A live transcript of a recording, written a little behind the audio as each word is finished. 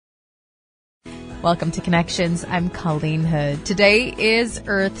Welcome to Connections. I'm Colleen Hood. Today is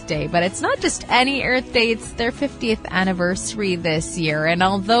Earth Day, but it's not just any Earth Day. It's their 50th anniversary this year. And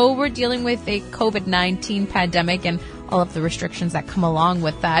although we're dealing with a COVID-19 pandemic and all of the restrictions that come along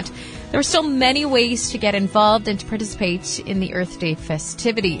with that, there are still many ways to get involved and to participate in the Earth Day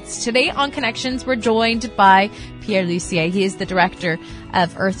festivities. Today on Connections, we're joined by Pierre Lussier. He is the director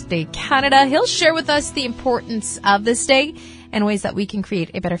of Earth Day Canada. He'll share with us the importance of this day and ways that we can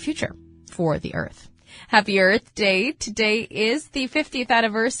create a better future for the Earth. Happy Earth Day. Today is the 50th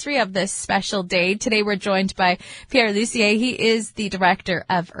anniversary of this special day. Today we're joined by Pierre Lussier. He is the director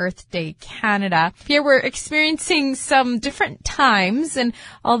of Earth Day Canada. Pierre, we're experiencing some different times, and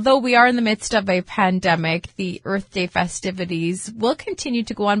although we are in the midst of a pandemic, the Earth Day festivities will continue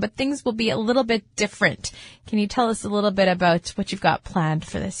to go on, but things will be a little bit different. Can you tell us a little bit about what you've got planned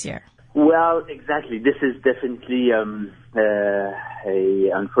for this year? Well, exactly. This is definitely a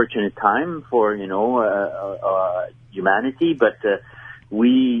unfortunate time for humanity, but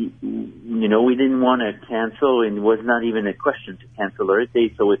we didn't want to cancel, and it was not even a question to cancel Earth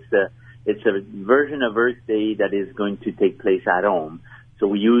Day. So it's a version of Earth Day that is going to take place at home. So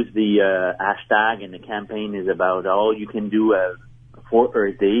we use the hashtag, and the campaign is about all you can do for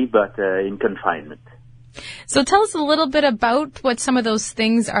Earth Day, but in confinement. So tell us a little bit about what some of those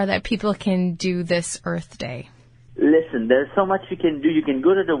things are that people can do this Earth Day. Listen, there's so much you can do. You can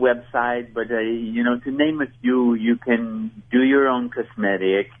go to the website, but, to name a few, you can do your own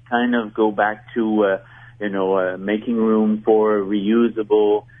cosmetic, kind of go back to, making room for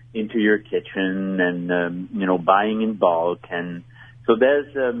reusable into your kitchen and, buying in bulk. And so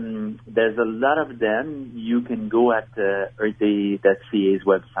there's a lot of them. You can go at earthday.ca's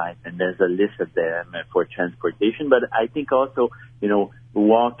website, and there's a list of them for transportation. But I think also,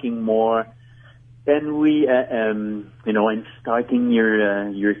 walking more, and and starting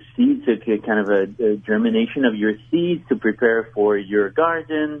your seeds, kind of a germination of your seeds to prepare for your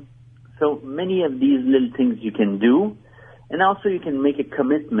garden. So many of these little things you can do, and also you can make a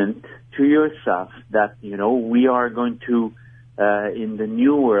commitment to yourself that we are going to. In the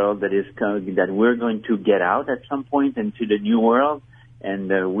new world that we're going to get out at some point into the new world,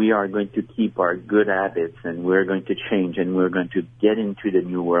 and we are going to keep our good habits, and we're going to change, and we're going to get into the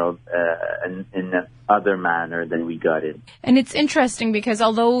new world in an other manner than we got in. And it's interesting because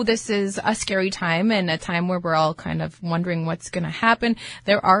although this is a scary time and a time where we're all kind of wondering what's going to happen,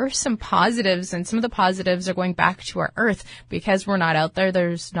 there are some positives, and some of the positives are going back to our Earth because we're not out there.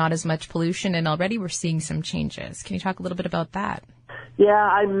 There's not as much pollution, and already we're seeing some changes. Can you talk a little bit about that? Yeah,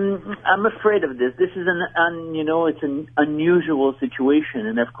 I'm afraid of this. This is it's an unusual situation,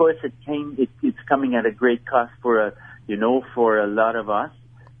 and of course it's coming at a great cost for a lot of us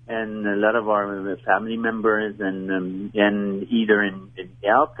and a lot of our family members, and either in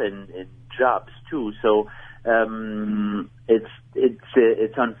health and in jobs too. So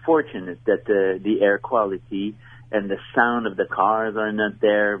it's unfortunate that the air quality and the sound of the cars are not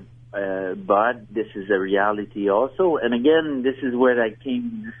there. But this is a reality also. And again, this is what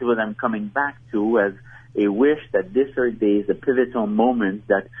I'm coming back to as a wish that this Earth Day is a pivotal moment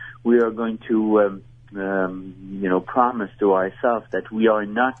that we are going to, promise to ourselves that we are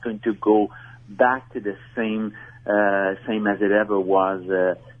not going to go back to the same as it ever was,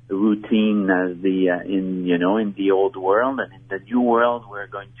 routine as in the old world. And in the new world, we're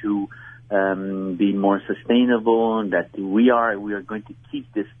going to be more sustainable, and that we are going to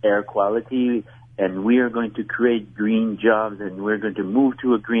keep this air quality, and we are going to create green jobs, and we're going to move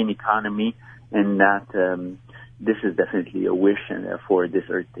to a green economy, and that this is definitely a wish for this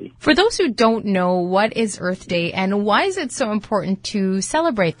Earth Day. For those who don't know, what is Earth Day, and why is it so important to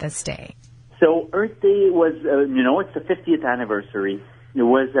celebrate this day? So Earth Day was, it's the 50th anniversary.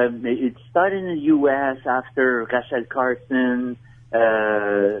 It started in the U.S. after Rachel Carson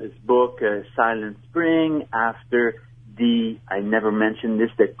book, Silent Spring, after I never mentioned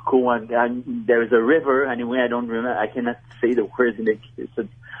this, there's a river, anyway, I don't remember, I cannot say the words in it,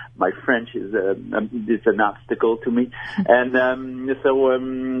 my French is, it's an obstacle to me, and, there's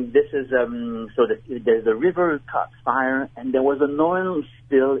a river caught fire, and there was an oil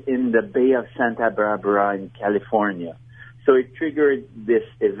spill in the Bay of Santa Barbara in California. So it triggered this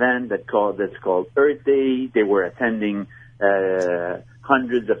event that's called Earth Day. They were attending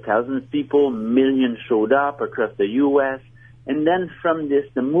hundreds of thousands of people, millions showed up across the U.S. And then from this,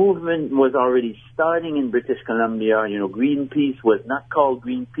 the movement was already starting in British Columbia. Greenpeace was not called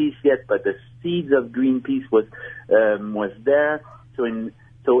Greenpeace yet, but the seeds of Greenpeace was there. So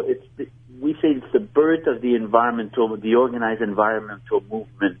we say it's the birth of the organized environmental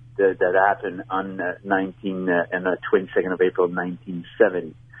movement that happened on 22nd of April,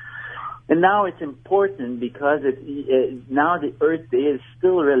 1970. And now it's important because now the Earth Day is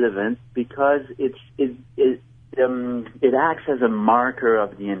still relevant because it acts as a marker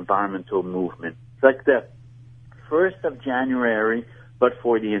of the environmental movement. It's like the 1st of January, but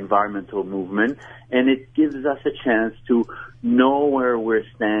for the environmental movement, and it gives us a chance to know where we're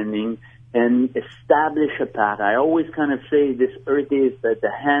standing and establish a path. I always kind of say this Earth Day is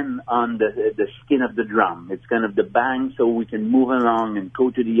the hand on the skin of the drum. It's kind of the bang so we can move along and go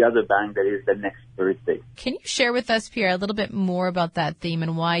to the other bang that is the next Earth Day. Can you share with us, Pierre, a little bit more about that theme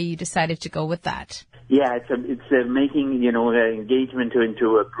and why you decided to go with that? Yeah, it's making, engagement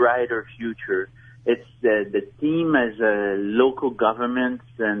into a brighter future. It's the theme as local governments,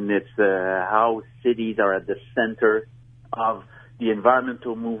 and it's how cities are at the center of the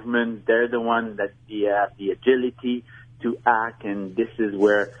environmental movement. They're the ones that have the agility to act, and this is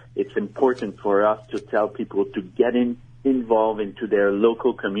where it's important for us to tell people to get involved into their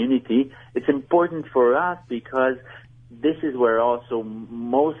local community. It's important for us because this is where also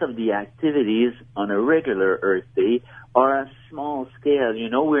most of the activities on a regular Earth Day are a small scale.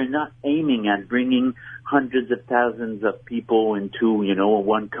 We're not aiming at bringing hundreds of thousands of people into,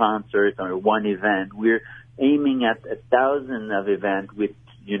 one concert or one event. We're aiming at 1,000 of events with,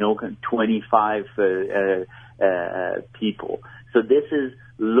 25 people. So this is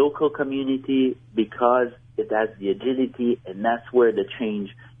local community because it has the agility, and that's where the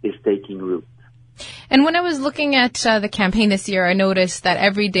change is taking root. And when I was looking at the campaign this year, I noticed that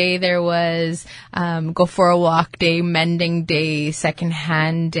every day there was Go for a Walk Day, Mending Day,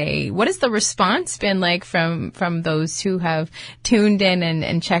 Secondhand Day. What has the response been like from those who have tuned in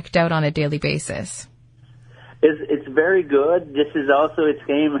and checked out on a daily basis? It's very good. This is also it's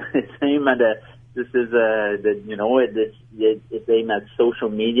aimed at it's aimed at social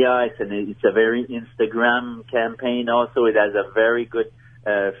media. It's a very Instagram campaign. Also, it has a very good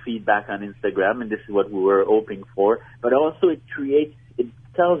feedback on Instagram, and this is what we were hoping for. But also it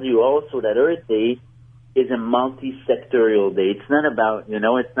tells you also that Earth Day is a multi-sectorial day. It's not about,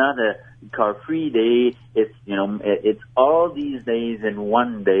 it's not a car-free day. It's all these days in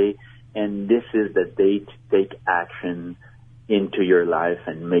one day, and this is the day to take action into your life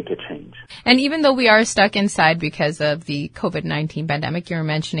and make a change. And even though we are stuck inside because of the COVID-19 pandemic, you're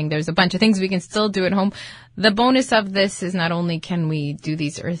mentioning there's a bunch of things we can still do at home. The bonus of this is not only can we do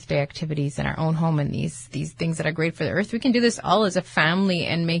these Earth Day activities in our own home and these things that are great for the Earth, we can do this all as a family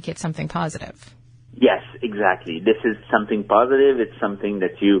and make it something positive. Yes, exactly. This is something positive. It's something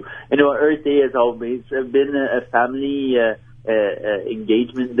that Earth Day has always been a family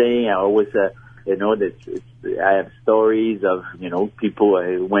engagement day. I always I have stories of, people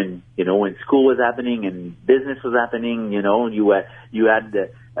when school was happening and business was happening, you had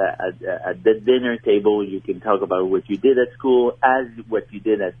at the dinner table, you can talk about what you did at school as what you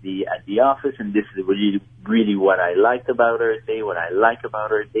did at the office. And this is really what I liked about Earth Day, what I like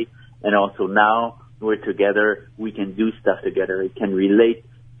about Earth Day. And also now we're together, we can do stuff together. It can relate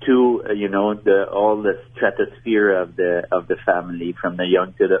to, all the stratosphere of the family, from the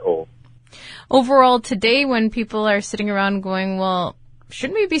young to the old. Overall, today, when people are sitting around going, well,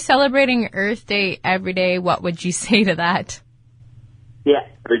 shouldn't we be celebrating Earth Day every day? What would you say to that? Yeah,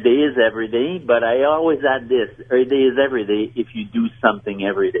 Earth Day is every day, but I always add this. Earth Day is every day if you do something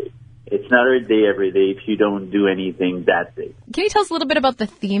every day. It's not Earth Day every day if you don't do anything that day. Can you tell us a little bit about the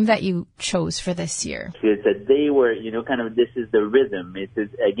theme that you chose for this year? It's a day where, this is the rhythm. It is,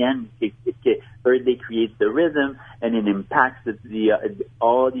 again, Earth Day creates the rhythm, and it impacts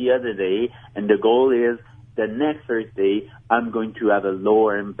all the other day. And the goal is the next Earth Day, I'm going to have a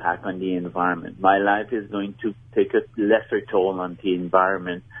lower impact on the environment. My life is going to take a lesser toll on the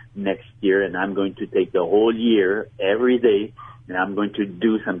environment next year, and I'm going to take the whole year, every day, and I'm going to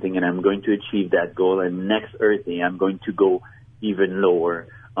do something, and I'm going to achieve that goal. And next Earth Day, I'm going to go even lower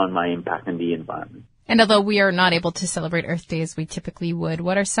on my impact on the environment. And although we are not able to celebrate Earth Day as we typically would,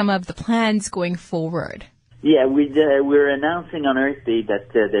 what are some of the plans going forward? Yeah, we're announcing on Earth Day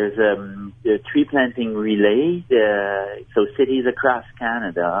that there's a tree planting relay. So cities across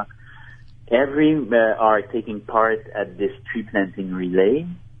Canada, are taking part at this tree planting relay.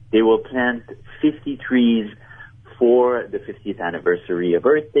 They will plant 50 trees for the 50th anniversary of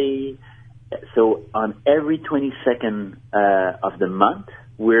Earth Day. So on every 22nd of the month,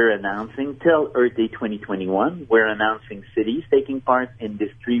 we're announcing, till Earth Day 2021, we're announcing cities taking part in this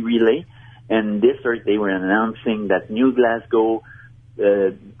tree relay. And this Earth Day, we're announcing that New Glasgow,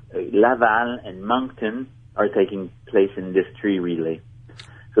 Laval, and Moncton are taking place in this tree relay.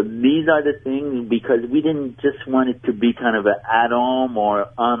 So these are the things, because we didn't just want it to be kind of an at-home or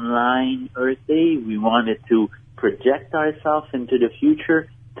online Earth Day. We wanted to project ourselves into the future,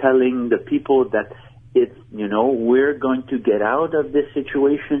 telling the people that it's, we're going to get out of this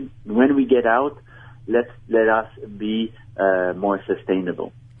situation. When we get out, let us be more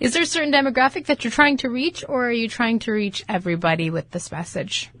sustainable. Is there a certain demographic that you're trying to reach, or are you trying to reach everybody with this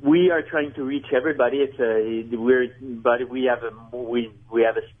message? We are trying to reach everybody. But we have a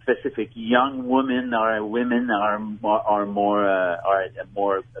specific young women are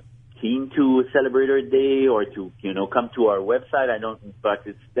more keen to celebrate our day or to come to our website. But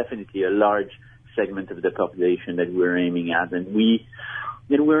it's definitely a large segment of the population that we're aiming at, and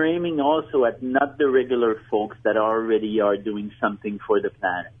we're aiming also at not the regular folks that already are doing something for the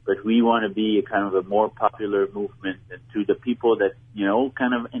planet, but we want to be a kind of a more popular movement and to the people that,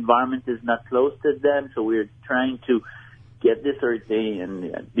 kind of environment is not close to them. So we're trying to get this Earth Day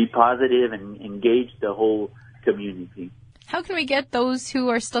and be positive and engage the whole community. How can we get those who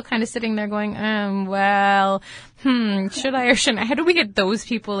are still kind of sitting there going, should I or shouldn't I? How do we get those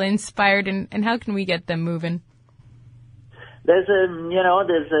people inspired and how can we get them moving? There's a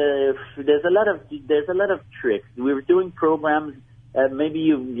lot of tricks. We were doing programs. Maybe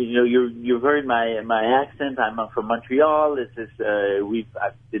you've heard my accent. I'm from Montreal.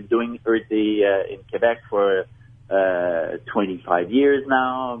 I've been doing Earth Day in Quebec for 25 years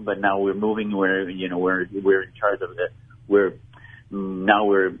now. But now we're moving. We're in charge of we're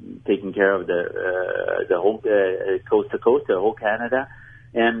taking care of the whole coast to coast, the whole Canada.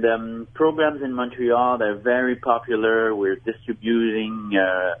 And programs in Montreal, they're very popular. We're distributing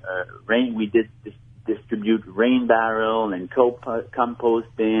rain. We did distribute rain barrel and compost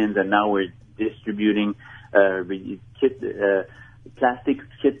bins, and now we're distributing plastic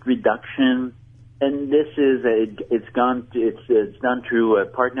kit reduction. And this is it's done through a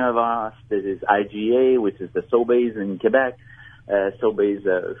partner of ours. That is IGA, which is the Sobeys in Quebec, Sobeys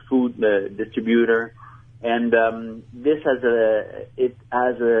food distributor. And this it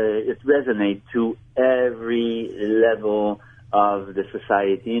resonates to every level of the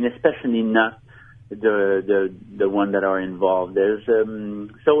society, and especially not the one that are involved. There's a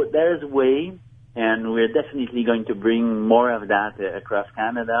way, and we're definitely going to bring more of that across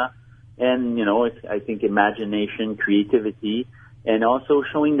Canada. And it's, I think, imagination, creativity, and also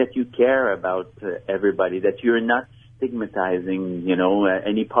showing that you care about everybody, that you're not stigmatizing,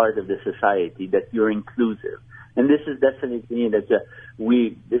 any part of the society, that you're inclusive. And this is definitely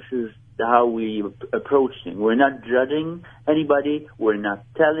this is how we approach things. We're not judging anybody. We're not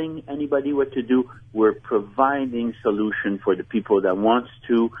telling anybody what to do. We're providing solution for the people that wants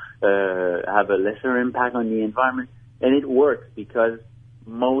to have a lesser impact on the environment. And it works because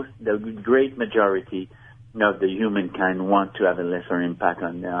the great majority of the humankind want to have a lesser impact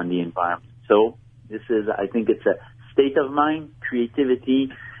on the environment. So I think it's a state of mind,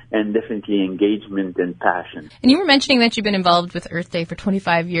 creativity, and definitely engagement and passion. And you were mentioning that you've been involved with Earth Day for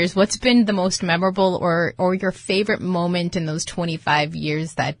 25 years. What's been the most memorable or your favorite moment in those 25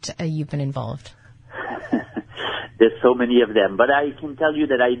 years that you've been involved? There's so many of them. But I can tell you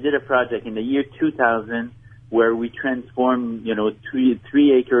that I did a project in the year 2000 where we transformed, 3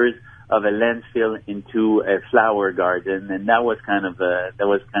 acres of a landfill into a flower garden, and that was kind of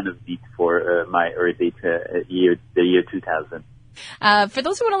deep for my Earth Day the year 2000. For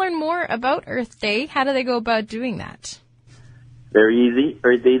those who want to learn more about Earth Day, how do they go about doing that? Very easy,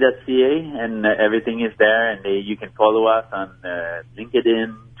 earthday.ca, and everything is there, and you can follow us on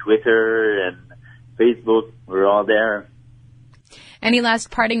LinkedIn, Twitter, and Facebook. We're all there. Any last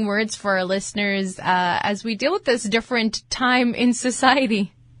parting words for our listeners as we deal with this different time in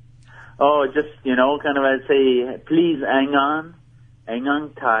society? Oh, just, I'd say, please hang on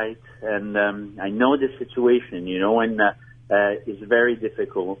tight. And I know the situation, and it's very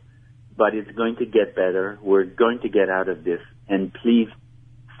difficult, but it's going to get better. We're going to get out of this. And please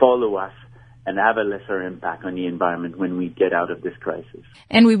follow us and have a lesser impact on the environment when we get out of this crisis.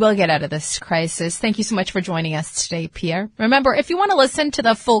 And we will get out of this crisis. Thank you so much for joining us today, Pierre. Remember, if you want to listen to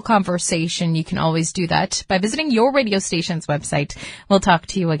the full conversation, you can always do that by visiting your radio station's website. We'll talk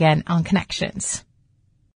to you again on Connections.